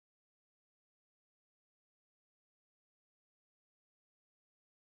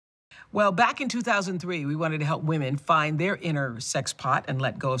Well, back in 2003, we wanted to help women find their inner sex pot and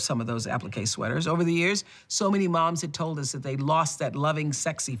let go of some of those applique sweaters. Over the years, so many moms had told us that they lost that loving,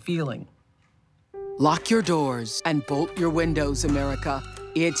 sexy feeling. Lock your doors and bolt your windows, America.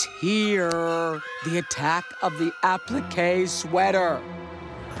 It's here. The attack of the applique sweater.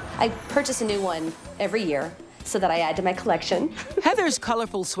 I purchase a new one every year so that I add to my collection. Heather's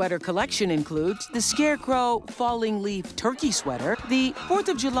colorful sweater collection includes the Scarecrow Falling Leaf Turkey Sweater, the 4th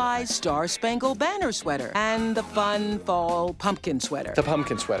of July Star Spangled Banner Sweater, and the Fun Fall Pumpkin Sweater. The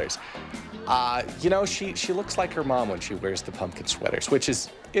pumpkin sweaters. You know, she looks like her mom when she wears the pumpkin sweaters, which is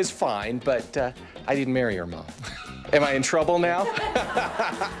fine, but I didn't marry her mom. Am I in trouble now?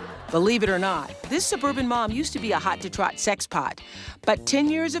 Believe it or not, this suburban mom used to be a hot-to-trot sex pot. But 10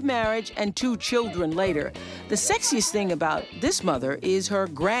 years of marriage and 2 children later, the sexiest thing about this mother is her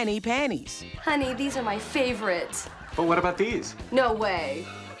granny panties. Honey, these are my favorite. But what about these? No way.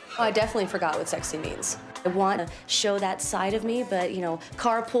 Oh, I definitely forgot what sexy means. I want to show that side of me, but, you know,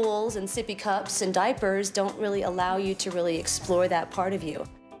 carpools and sippy cups and diapers don't really allow you to really explore that part of you.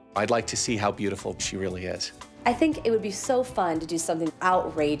 I'd like to see how beautiful she really is. I think it would be so fun to do something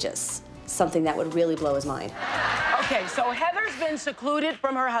outrageous, something that would really blow his mind. Okay, so Heather's been secluded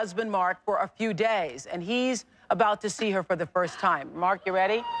from her husband, Mark, for a few days, and he's about to see her for the first time. Mark, you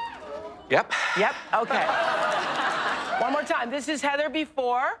ready? Yep. Yep, okay. One more time. This is Heather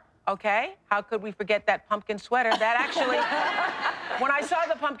before, okay? How could we forget that pumpkin sweater? That actually, when I saw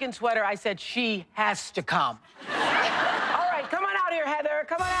the pumpkin sweater, I said, she has to come. All right, come on out here, Heather.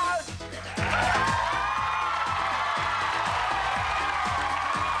 Come on out.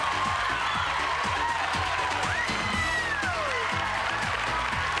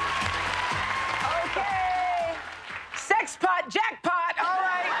 Sexpot, jackpot, all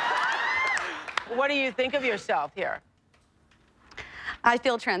right. What do you think of yourself here? I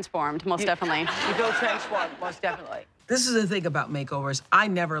feel transformed, most definitely. You feel transformed, most definitely. This is the thing about makeovers. I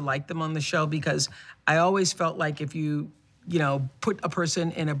never liked them on the show because I always felt like if you put a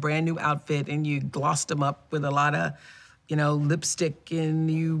person in a brand new outfit and you glossed them up with a lot of, lipstick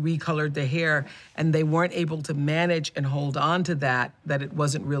and you recolored the hair and they weren't able to manage and hold on to that it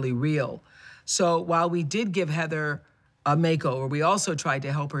wasn't really real. So while we did give Heather a makeover, we also tried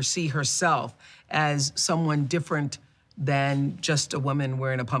to help her see herself as someone different than just a woman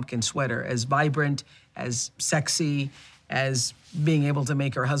wearing a pumpkin sweater, as vibrant, as sexy, as being able to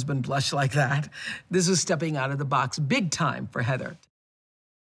make her husband blush like that. This was stepping out of the box big time for Heather.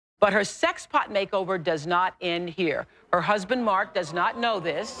 But her sex pot makeover does not end here. Her husband, Mark, does not know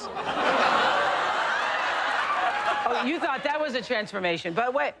this. Oh, you thought that was a transformation.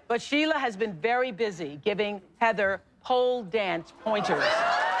 But wait, but Sheila has been very busy giving Heather pole dance pointers.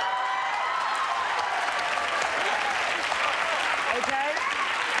 Okay?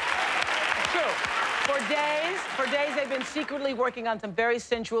 It's true. For days they've been secretly working on some very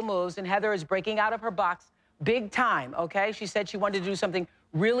sensual moves, and Heather is breaking out of her box big time, okay? She said she wanted to do something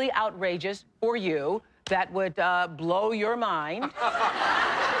really outrageous for you that would blow your mind.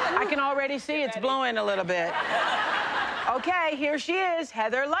 I can already see it's blowing a little bit. Okay, here she is,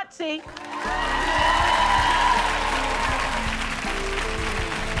 Heather Lutzy.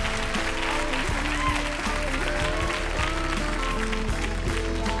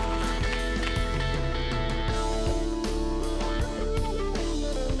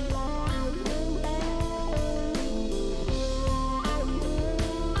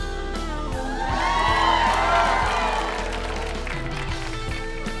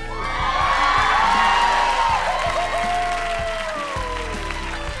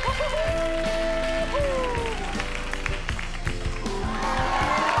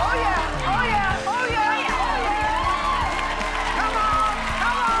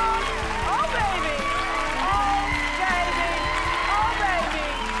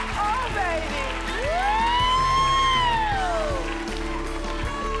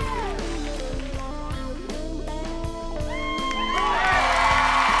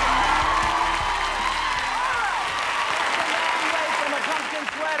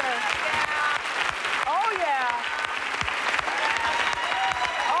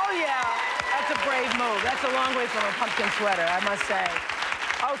 That's a long way from a pumpkin sweater, I must say.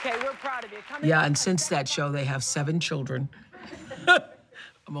 Okay, we're proud of you. Yeah, and since that show, they have 7 children.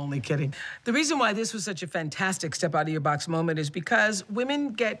 I'm only kidding. The reason why this was such a fantastic step out of your box moment is because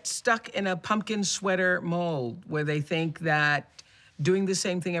women get stuck in a pumpkin sweater mold where they think that doing the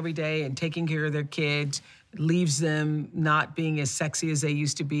same thing every day and taking care of their kids leaves them not being as sexy as they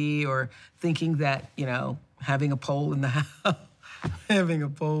used to be, or thinking that, having a pole in the house having a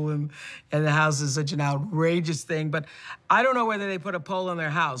pole in the house is such an outrageous thing. But I don't know whether they put a pole in their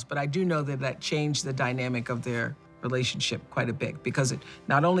house, but I do know that that changed the dynamic of their relationship quite a bit, because it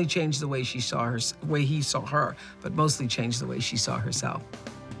not only changed the way he saw her, but mostly changed the way she saw herself.